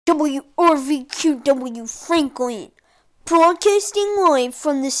WRVQW Franklin, broadcasting live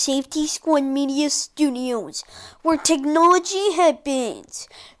from the Safety Squad Media Studios, where technology happens.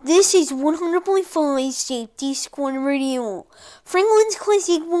 This is 100.5 Safety Squad Radio, Franklin's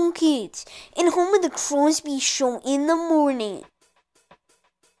Classic Rock Hits, and home of the Crosby Show in the morning.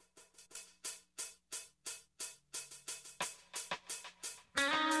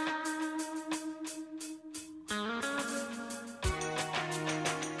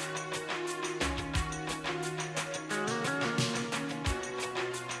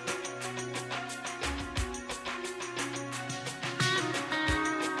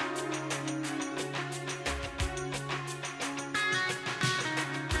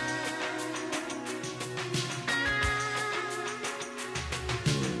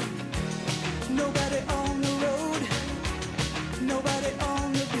 Nobody on the road, nobody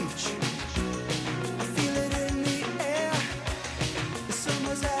on the beach. I feel it in the air, the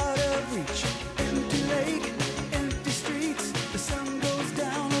summer's out of reach. Empty lake, empty streets, the sun goes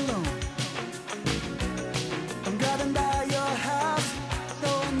down alone. I'm driving by your house,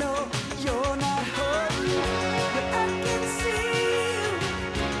 though I know you're not home. But I can see you,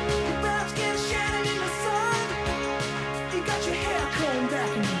 your brown skin shining in the sun. You got your hair combed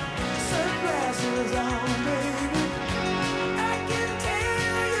back and sunglasses on, baby. I can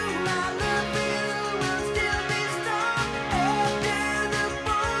tell you my love for you will still be strong after the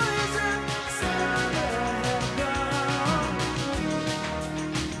boys of summer have gone.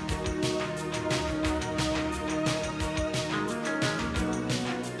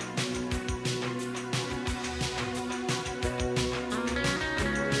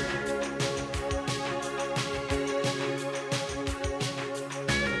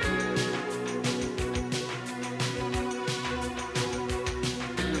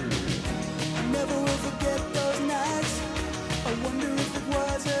 I never will forget those nights. I wonder if it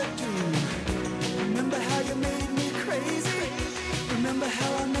was a dream. Remember how you made me crazy? Remember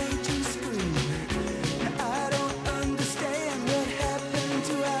how I made you scream? Now I don't understand what happened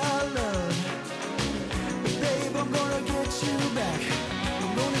to our love. But babe, I'm gonna get you back.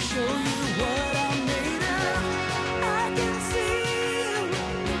 I'm gonna show you what I'm made of. I can see you,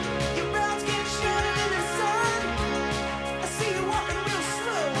 your brown skin shining in the sun. I see you walking real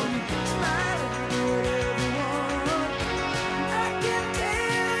slow and smiling at everyone. I can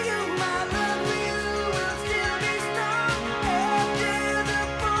tell you my love for you will still be strong after the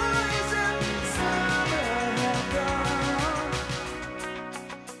boys of summer have gone.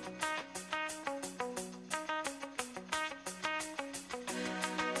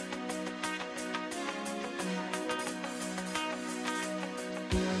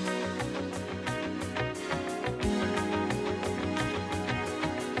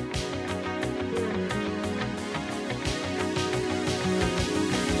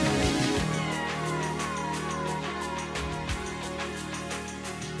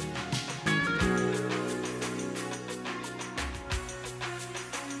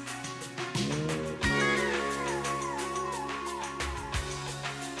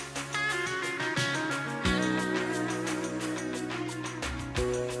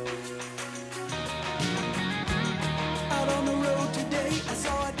 Out on the road today, I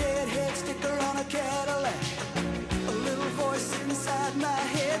saw a deadhead sticker on a Cadillac. A little voice inside my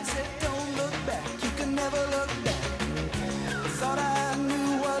head said, don't look back, you can never look back. I thought I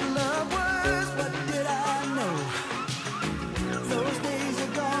knew what love was, what did I know? Those days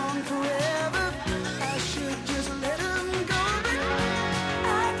are gone forever, I should just let them go. But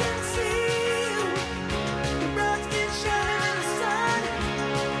I can see you, your brown skin shining in the sun.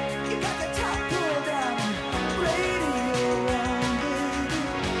 You got the top pulled down, radio on, baby.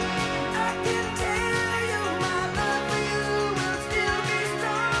 I can tell you my love for you will still be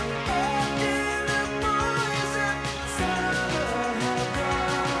strong after the boys of summer have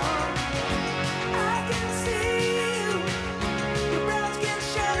gone. I can see you, your brown skin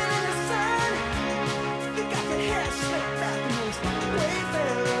shining in the sun. You got your hair slicked back and those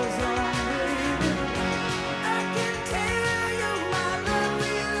wayfarers on, baby. I can tell you my love for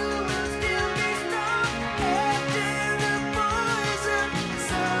you will still be strong after the boys of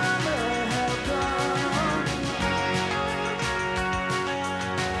summer have gone.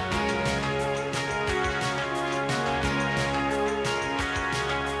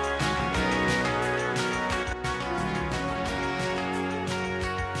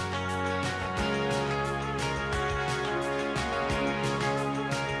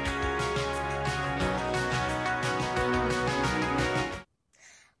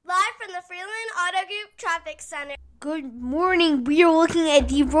 Live from the Freeland Auto Group Traffic Center. Good morning. We are looking at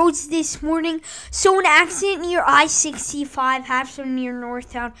the roads this morning. So an accident near I-65, happened near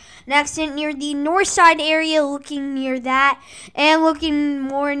Northtown. An accident near the north side area, looking near that. And looking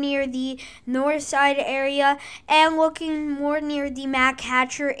more near the north side area. And looking more near the Mac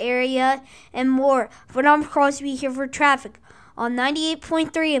Hatcher area. And more. But I'm Crosby here for traffic on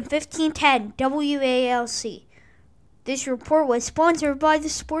 98.3 and 1510 WALC. This report was sponsored by the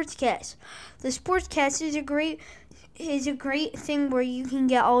Sportscast. The Sportscast is a great thing where you can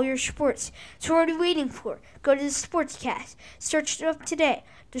get all your sports. So what are you waiting for? Go to the Sportscast. Search it up today.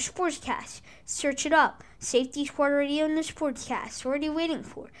 The Sportscast. Search it up. Safety Squad Radio and the Sportscast. So what are you waiting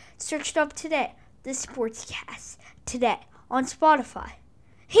for? Search it up today. The Sportscast. Today on Spotify.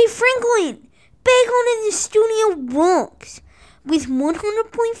 Hey Franklin! Back on in the studio Bronx with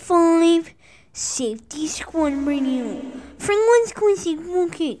 100.5 Safety Squad Radio. Franklin's Classical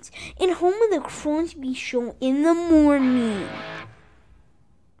Kids and home of the Crosby Show in the morning.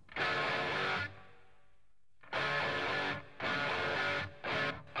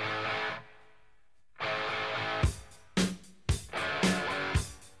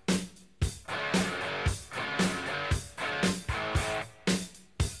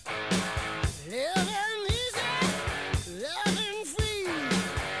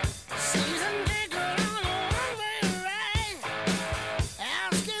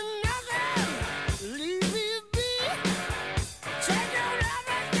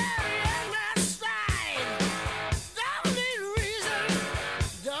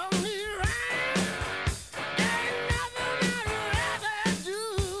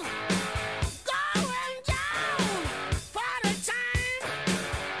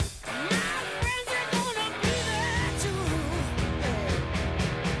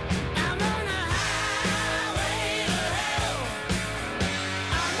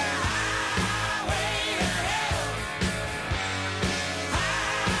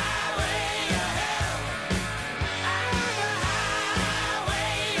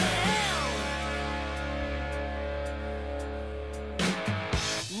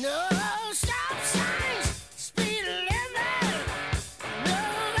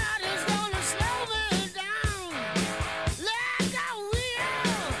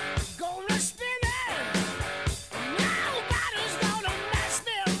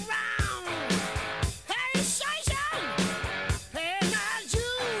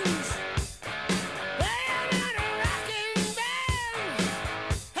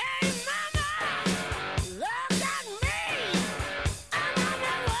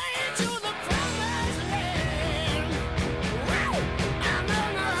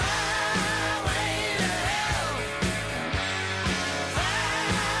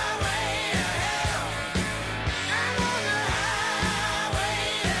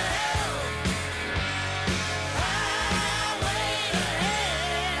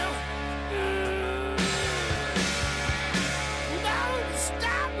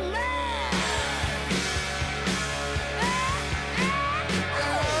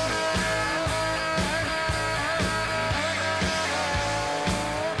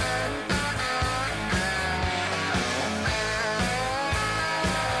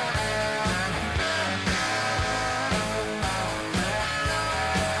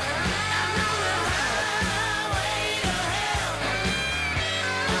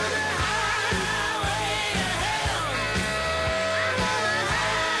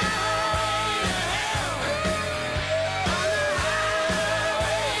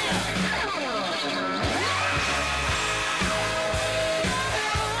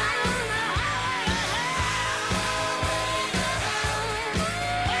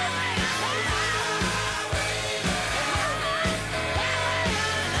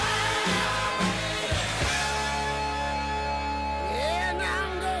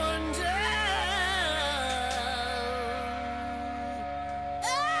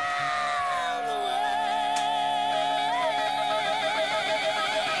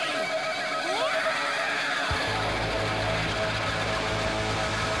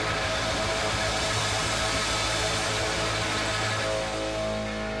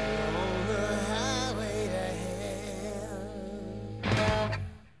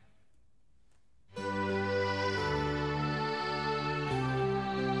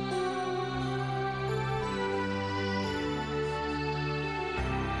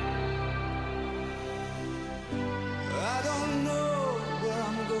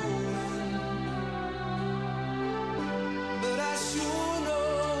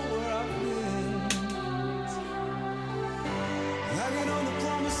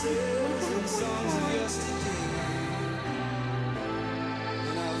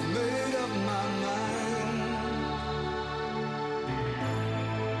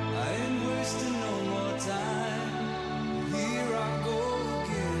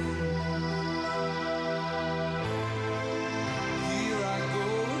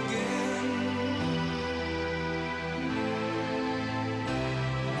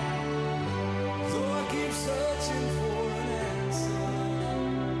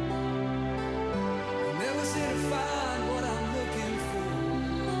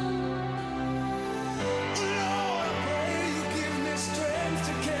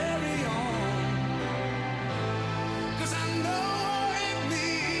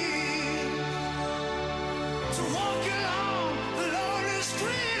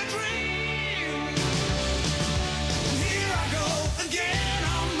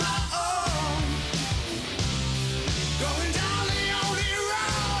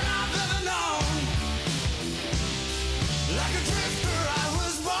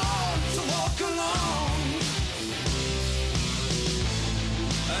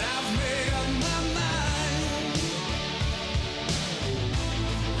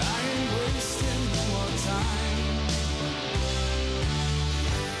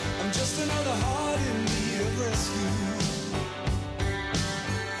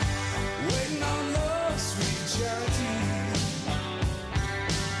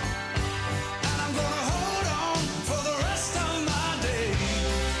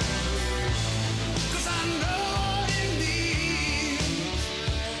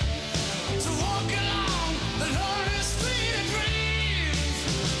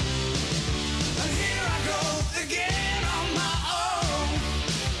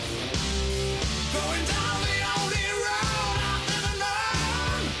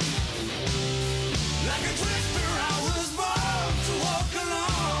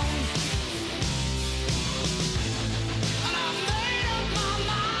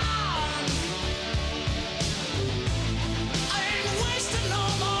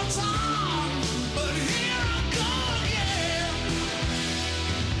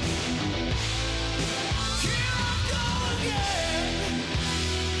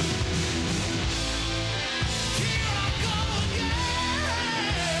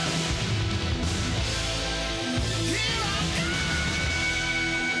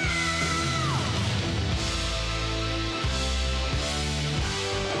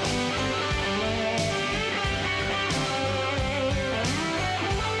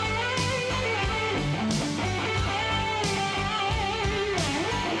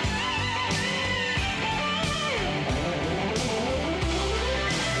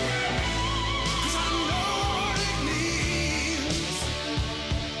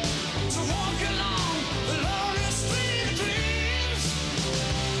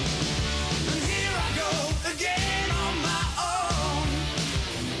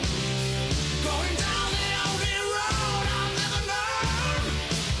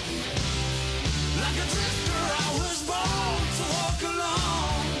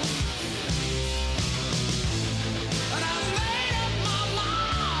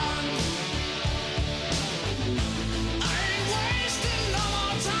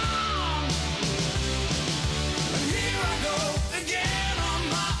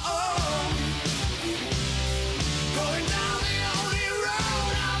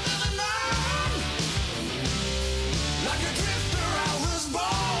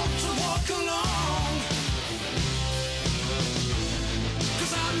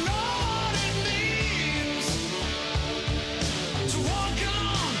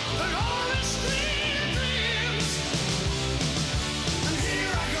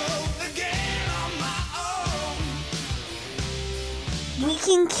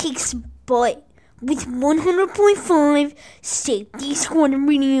 fucking kicks butt with 100.5 Safety Squad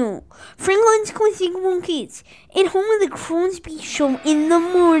Radio. Franklin's Classic Kids and home of the Crosby Show in the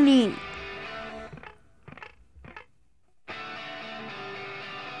morning.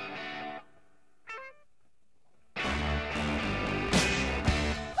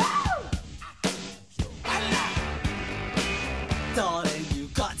 Darling, you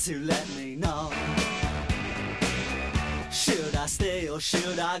got to let me know. Should I stay or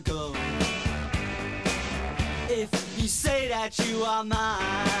should I go? If you say that you are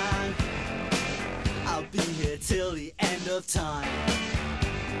mine, I'll be here till the end of time.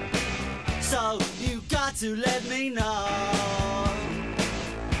 So you got to let me know.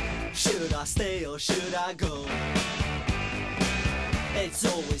 Should I stay or should I go? It's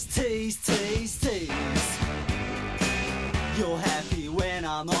always tease, tease, tease. You're happy when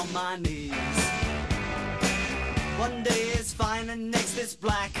I'm on my knees. One day it's fine and next it's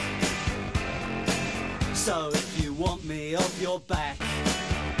black. So if you want me off your back,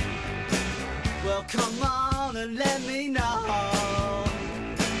 well come on and let me know.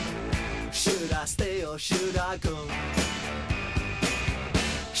 Should I stay or should I go?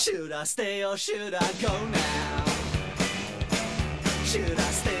 Should I stay or should I go now? Should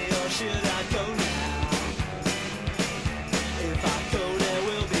I stay or should I go now? If I go there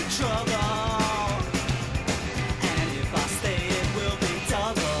will be trouble, and if I stay it will be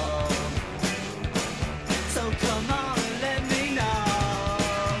double. So come on and let me know.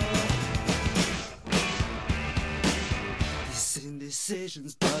 This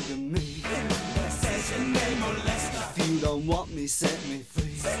indecision's bugging me. If you don't want me, set me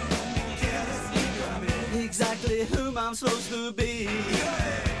free. Exactly whom I'm supposed to be.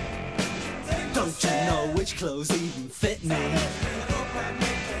 Don't you know which clothes even fit me?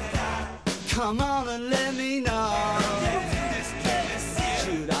 Come on and let me know.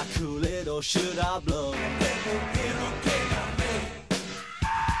 Should I cool it or should I blow?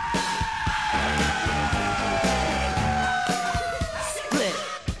 Split.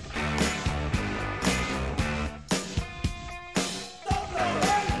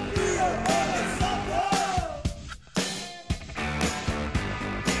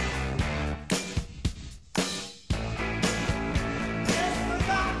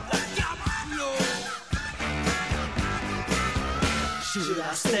 Should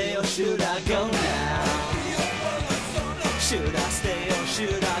I stay or should I go now? Should I stay or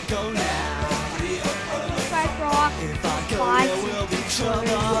should I go now? If I go there will be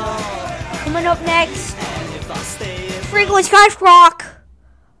trouble. Coming up next, And if I stay it Franklin Skype Rock.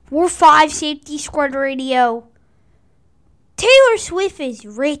 We're 5 Safety Squad Radio. Taylor Swift is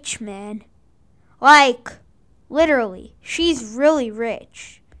rich, man. Like, literally. She's really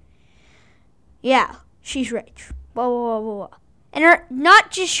rich. Yeah, she's rich. Blah, blah, blah, blah, blah. And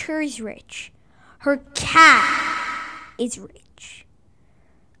not just her's rich. Her cat is rich.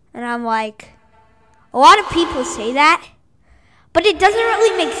 And I'm like, a lot of people say that, but it doesn't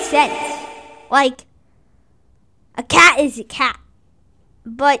really make sense. Like, a cat is a cat.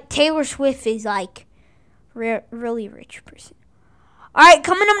 But Taylor Swift is like really rich person. Alright,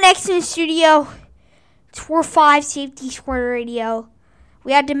 coming up next in the studio, it's 4-5 Safety Squad Radio.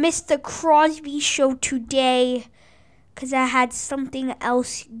 We had to miss the Crosby Show today because I had something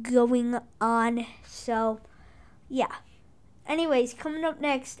else going on. So, yeah. Anyways, coming up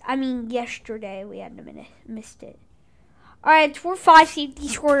next, yesterday we had to missed it. Alright, it's 4-5 Safety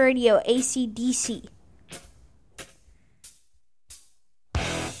Squad Radio, AC/DC.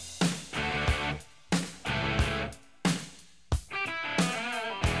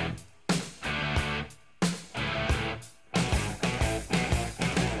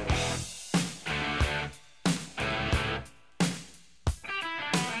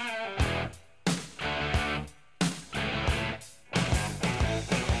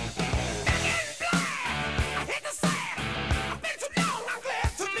 I hit the sand. I've been too long, I'm glad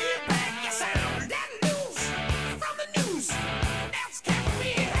to be back. Yes, I'm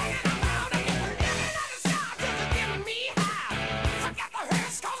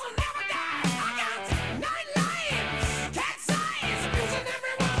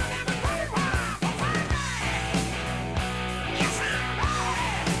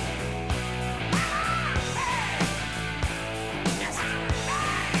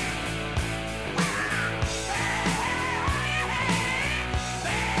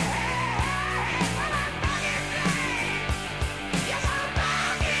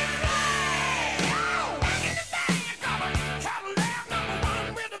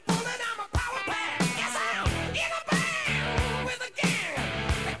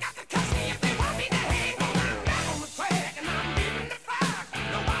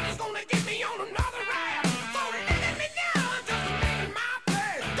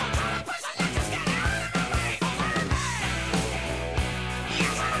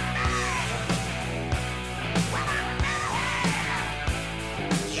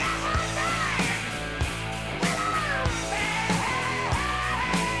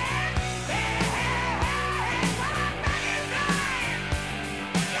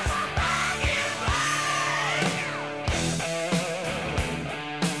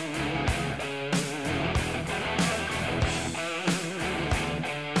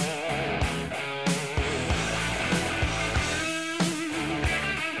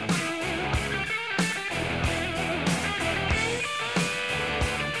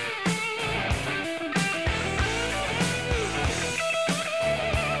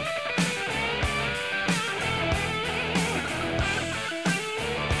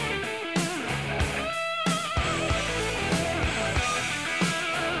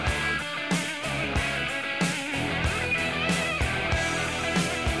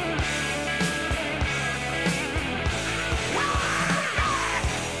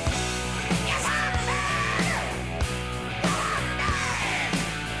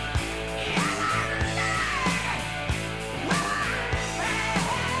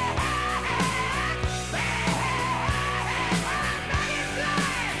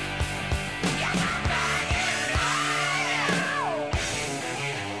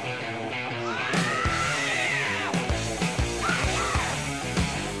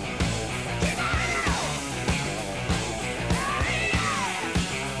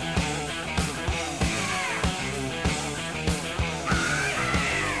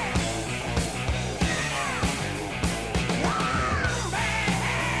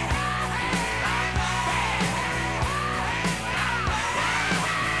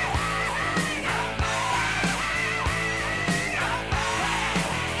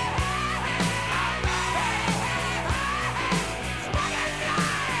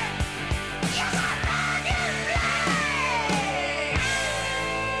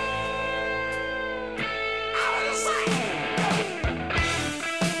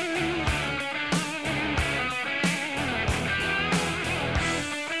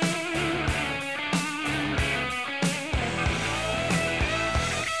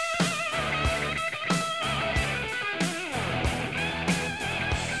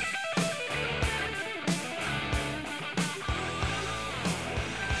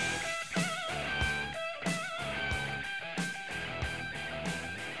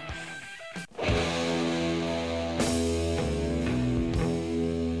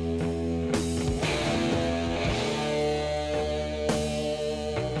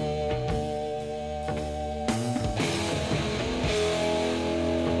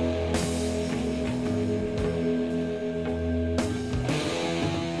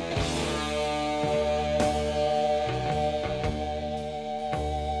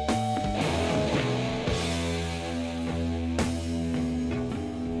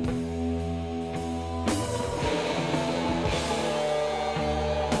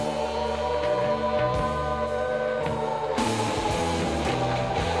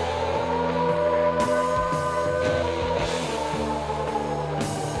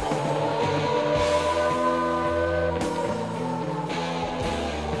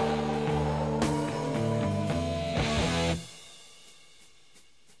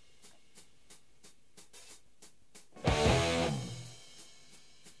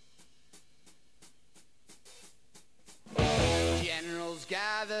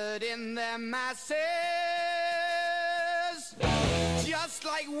gathered in their masses, just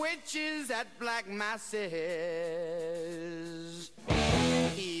like witches at black masses.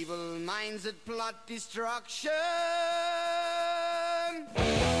 Evil minds that plot destruction,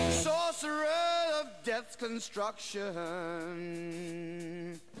 sorcerer of death's construction.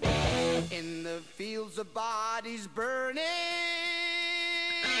 In the fields of bodies burning,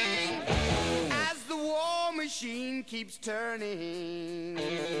 as the war machine keeps turning.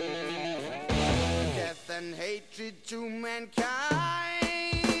 Death and hatred to mankind,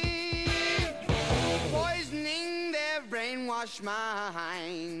 poisoning their brainwashed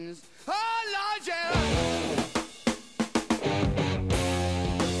minds. Oh Lord, yeah.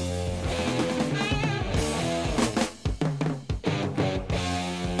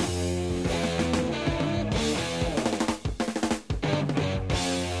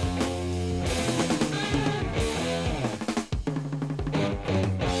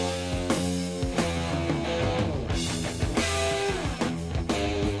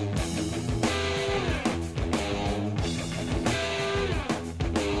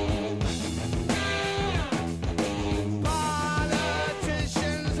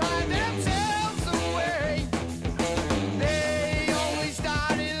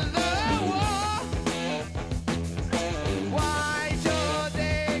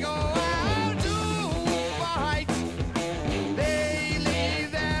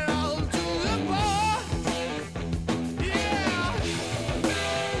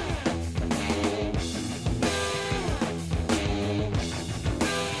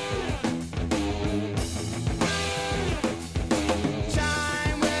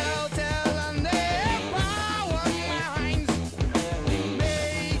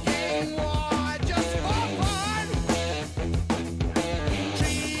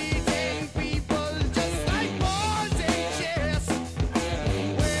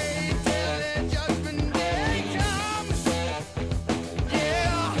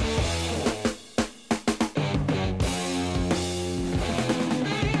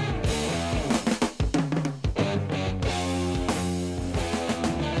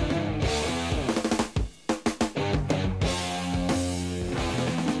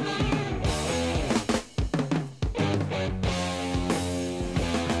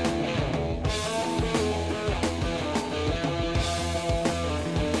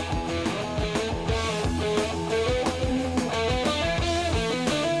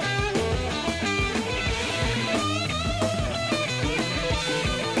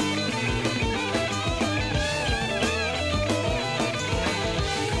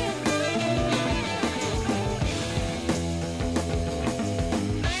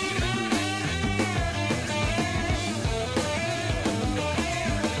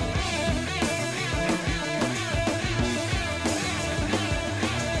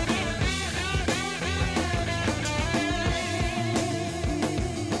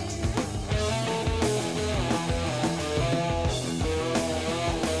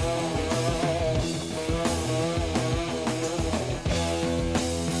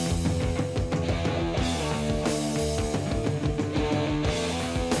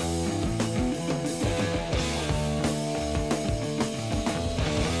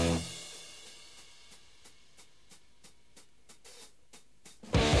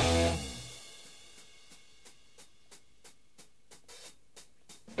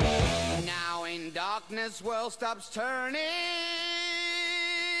 Darkness world stops turning,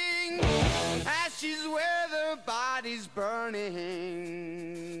 ashes where the body's burning.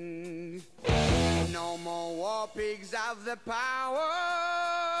 No more war pigs have the power,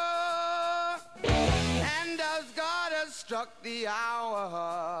 and as God has struck the hour,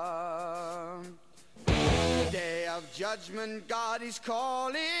 day of judgment God is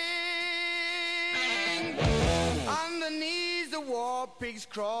calling. On the knees the war pigs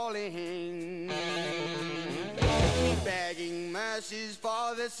crawling, begging mercies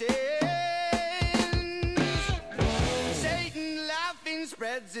for the sins. Satan laughing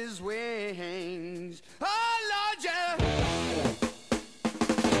spreads his wings. Oh Lord, yeah.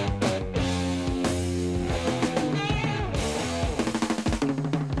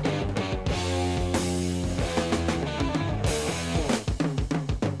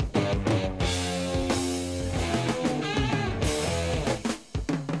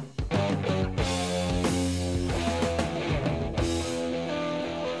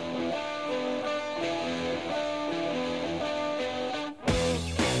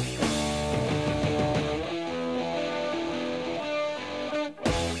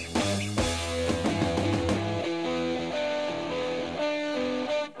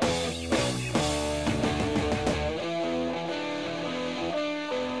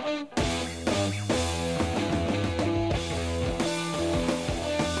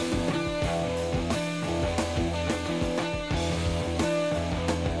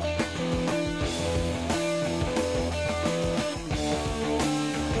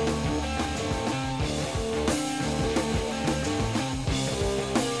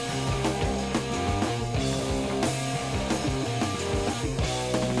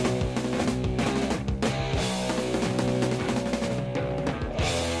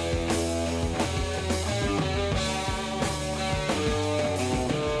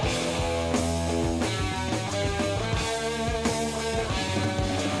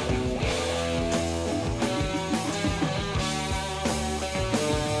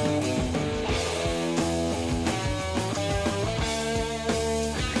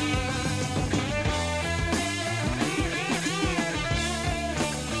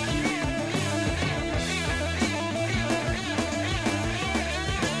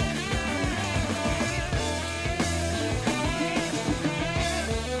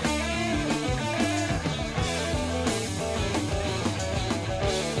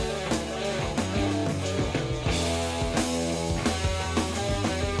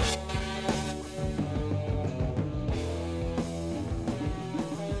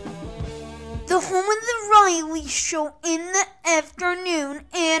 the home of the Riley Show in the afternoon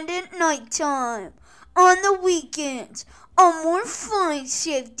and at nighttime. On the weekends, on more fun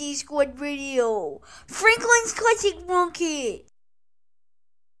Safety Squad Radio. Franklin's Classic Rocket.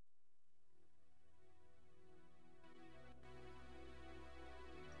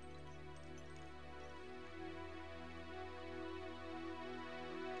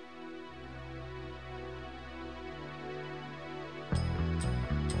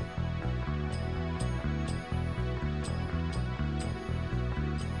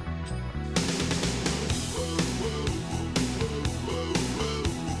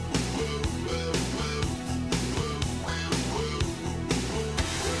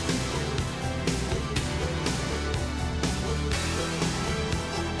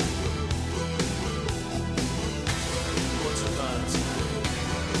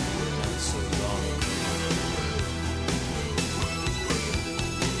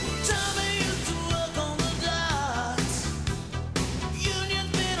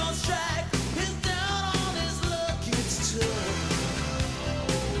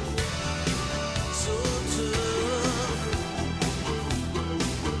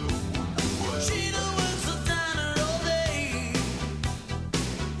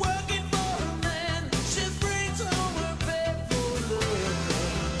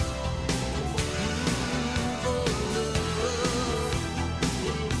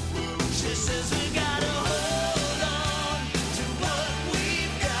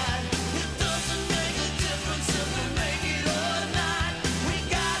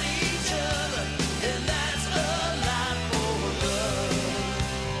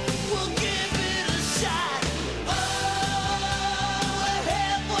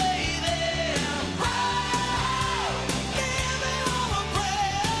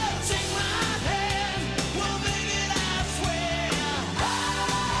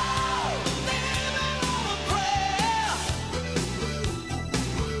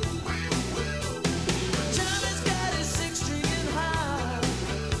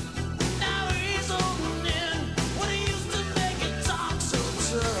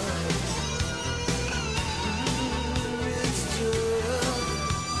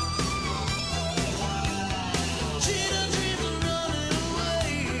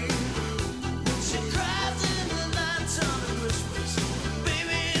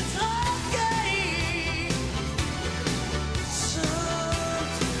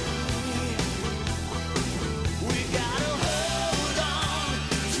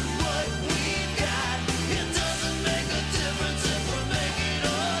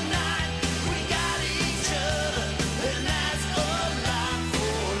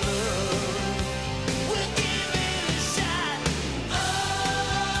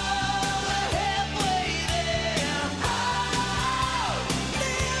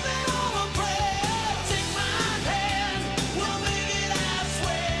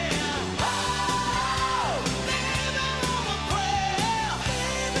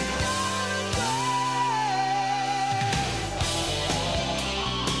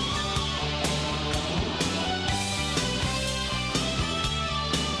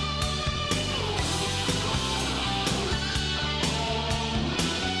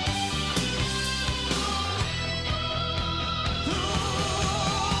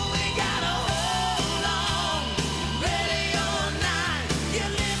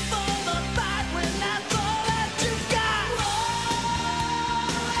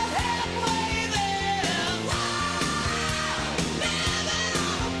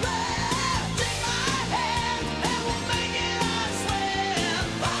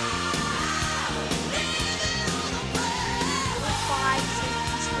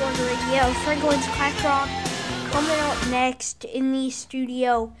 Radio, Franklin's Classic Rock. Coming up next in the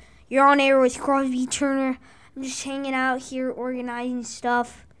studio, you're on air with Crosby Turner. I'm just hanging out here, organizing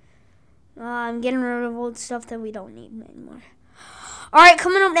stuff. I'm getting rid of old stuff that we don't need anymore. Alright,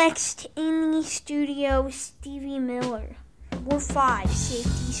 coming up next in the studio, Stevie Miller. We're 5,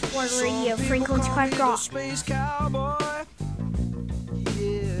 Safety Squad Radio, Franklin's Classic Rock. Space cowboy.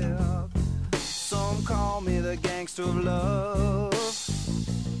 Yeah. Some call me the gangster of love.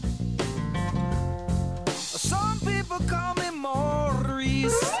 Some people call me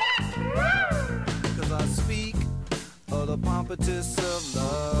Maurice, 'cause I speak of the pompatus of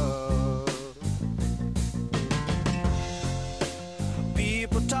love.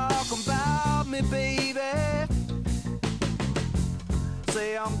 People talk about me, baby,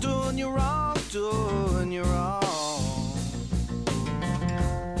 say I'm doing you wrong, doing you wrong.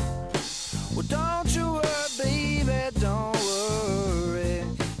 Well, don't you worry, baby, don't worry,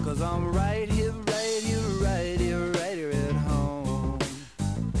 'cause I'm right here, right here, right here, right here at home.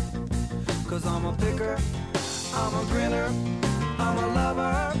 'Cause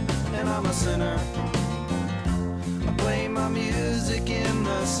a sinner. I play my music in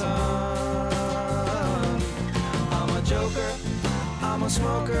the sun. I'm a joker, I'm a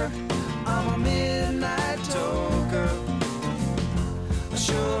smoker, I'm a midnight toker. I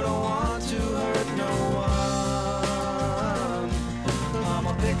sure don't want to hurt no one. I'm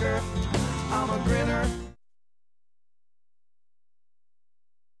a picker, I'm a grinner.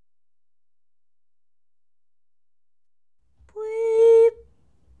 Bleep,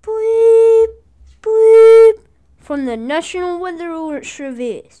 bleep, bleep. From the National Weather Alert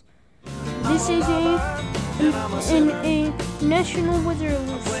Service. This is a National Weather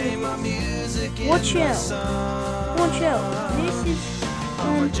Alert Service. Watch out. Watch out. This is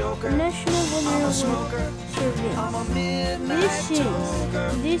National Weather Alert Service.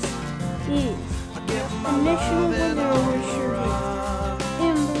 This is a National Weather Alert Service.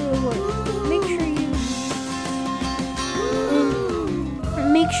 Amber Alert.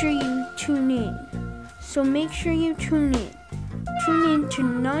 Make sure you tune in. So make sure you tune in. Tune in to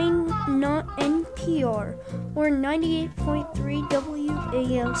 9 not NPR or 98.3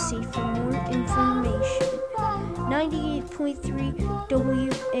 WALC for more information. 98.3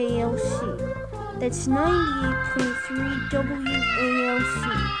 WALC. That's 98.3 WALC.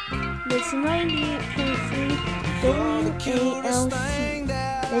 That's 98.3 WALC.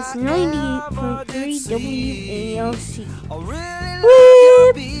 That's 98.3 WALC.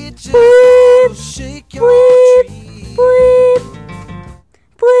 Bleep, bleep, bleep, bleep,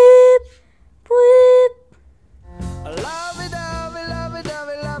 bleep, bleep. Lovey-dovey,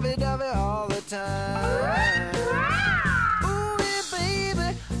 lovey-dovey, lovey-dovey all the time. Ooh, yeah, baby,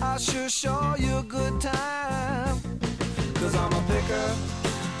 I'll sure show you a good time. 'Cause I'm a picker,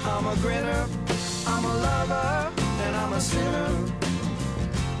 I'm a grinner, I'm a lover, and I'm a sinner.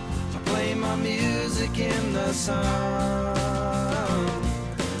 I play my music in the sun.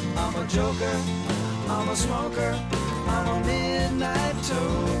 I'm a joker, I'm a smoker, I'm a midnight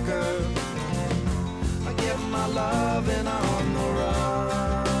toker. I get my loving on the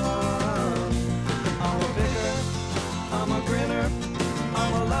run. I'm a picker, I'm a grinner,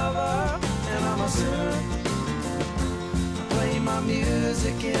 I'm a lover, and I'm a sinner. I play my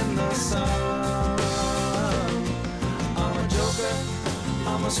music in the sun. I'm a joker,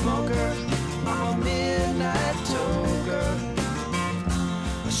 I'm a smoker, I'm a midnight toker.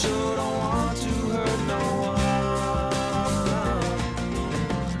 I sure don't want to hurt no one.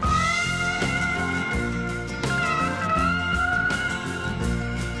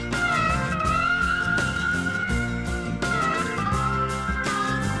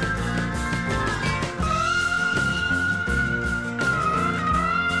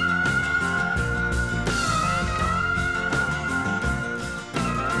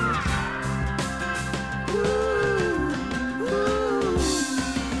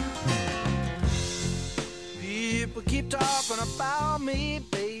 People keep talking about me,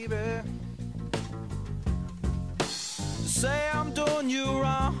 baby. Say I'm doing you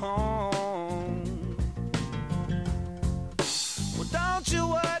wrong. Well, don't you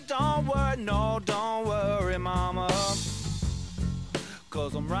worry, no, don't worry, mama.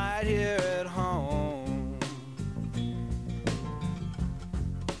 'Cause I'm right here at home.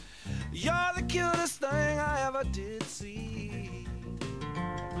 You're the cutest thing I ever did see.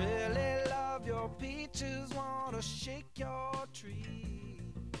 Really love your peaches, wanna shake your tree.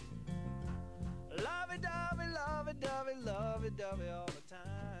 Lovey-dovey, lovey-dovey, lovey-dovey all the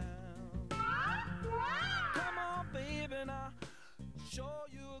time. Come on, baby, now show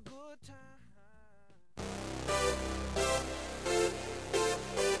you a good time.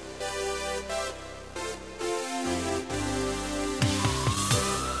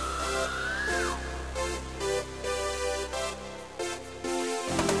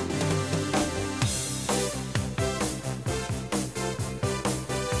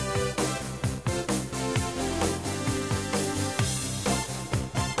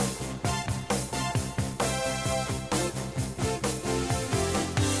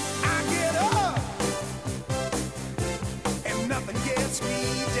 I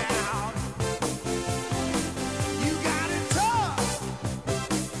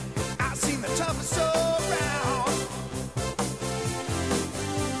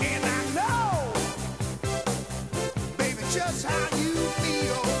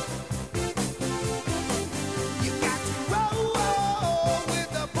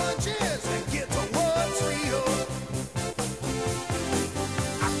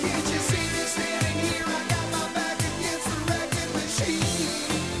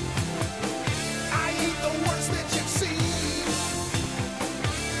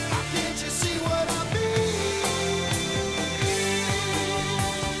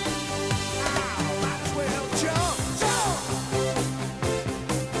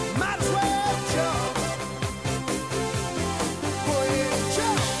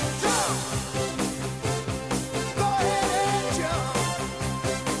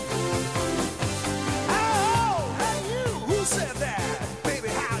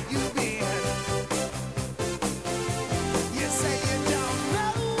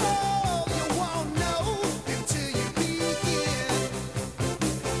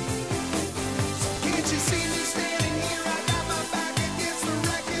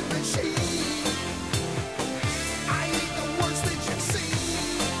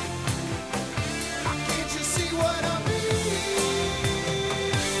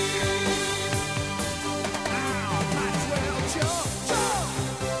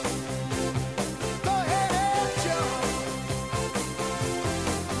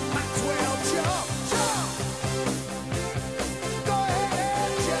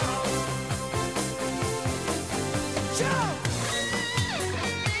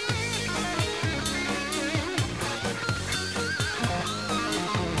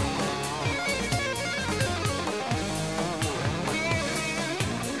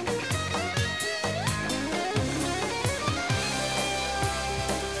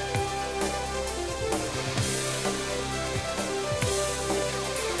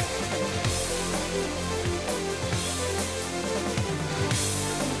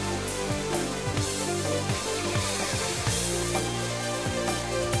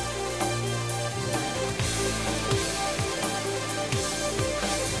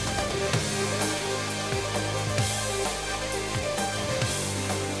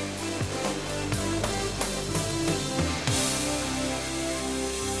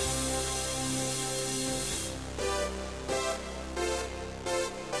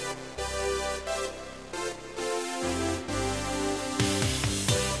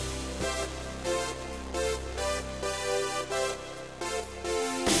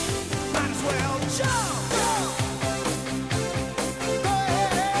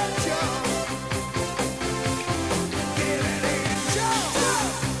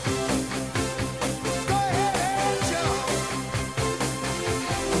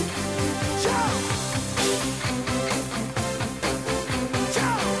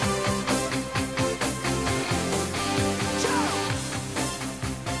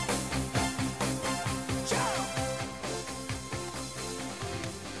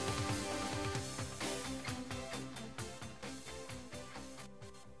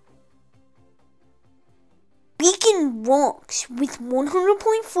Beacon rocks with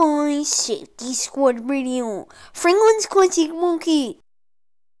 100.5 Safety Squad Radio. Franklin's Classic Monkey.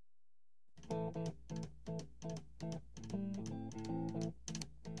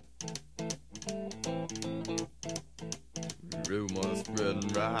 Rumors spreading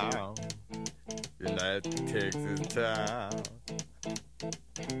round in that Texas town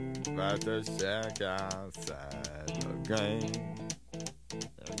about the shack outside the game.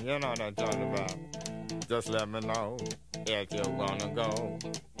 And you know what I'm talking about. Just let me know if you wanna go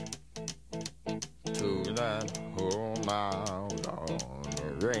to that whole mile on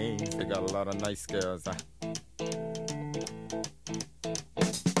the range. They got a lot of nice girls. I'm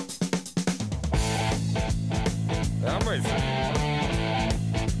racing.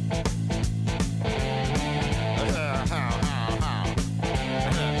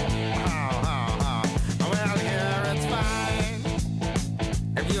 Well, here it's fine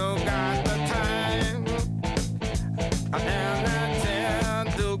if you got the time and the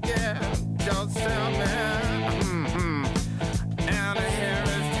chance to get yourself in. And here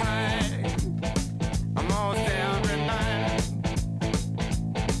is time almost every night.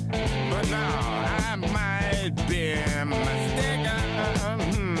 But now I might be mistaken.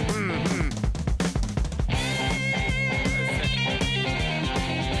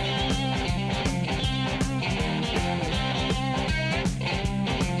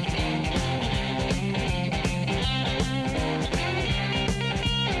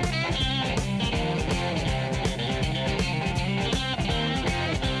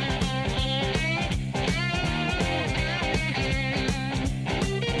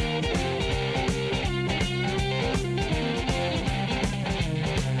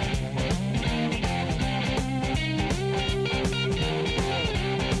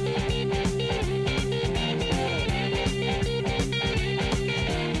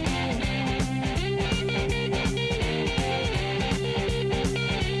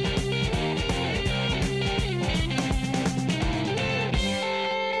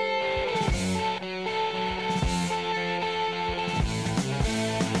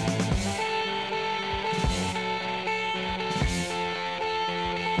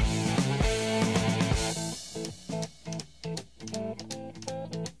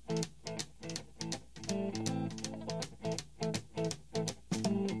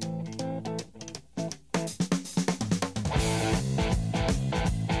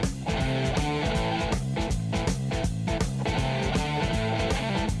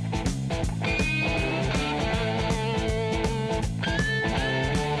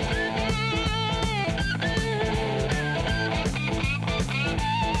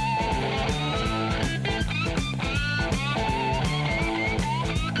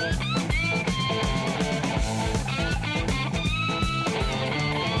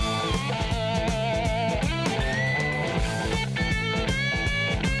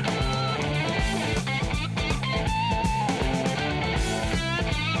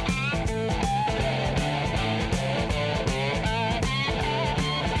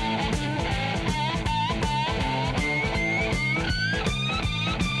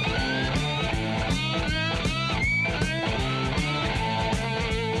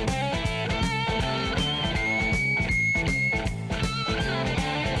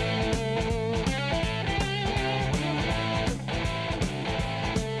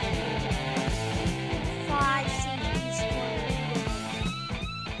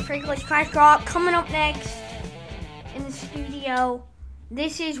 Franklin's Crash Rock coming up next in the studio.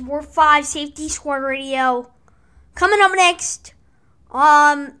 This is War 5 Safety Squad Radio. Coming up next,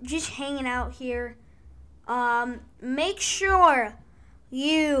 just hanging out here. Make sure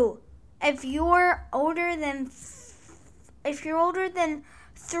if you're older than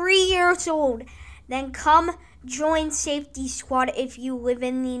 3 years old, then come join Safety Squad if you live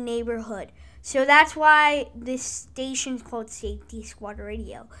in the neighborhood. So that's why this station's called Safety Squad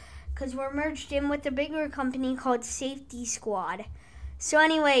Radio, because we're merged in with a bigger company called Safety Squad. So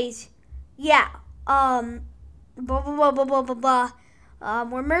anyways, yeah, we're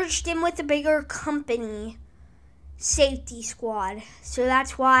merged in with a bigger company, Safety Squad. So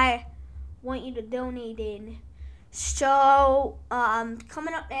that's why want you to donate in. So,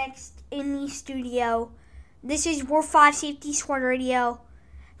 coming up next in the studio, this is War 5 Safety Squad Radio.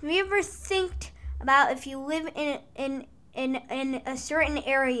 Have you ever think about if you live in a certain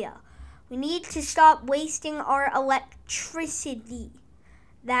area, we need to stop wasting our electricity.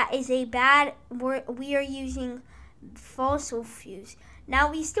 That is a bad, we are using fossil fuels.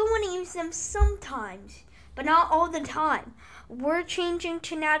 Now, we still want to use them sometimes, but not all the time. We're changing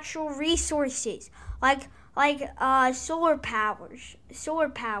to natural resources, like solar power,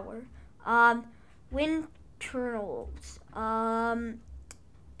 wind tunnels, and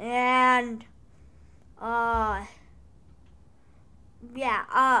and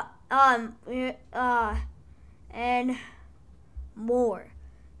more.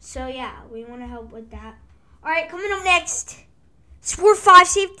 So yeah, we want to help with that. All right, coming up next, Sport 5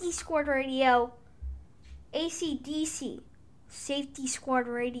 Safety Squad Radio, AC/DC Safety Squad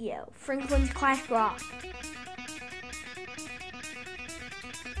Radio, Franklin's Classic Rock.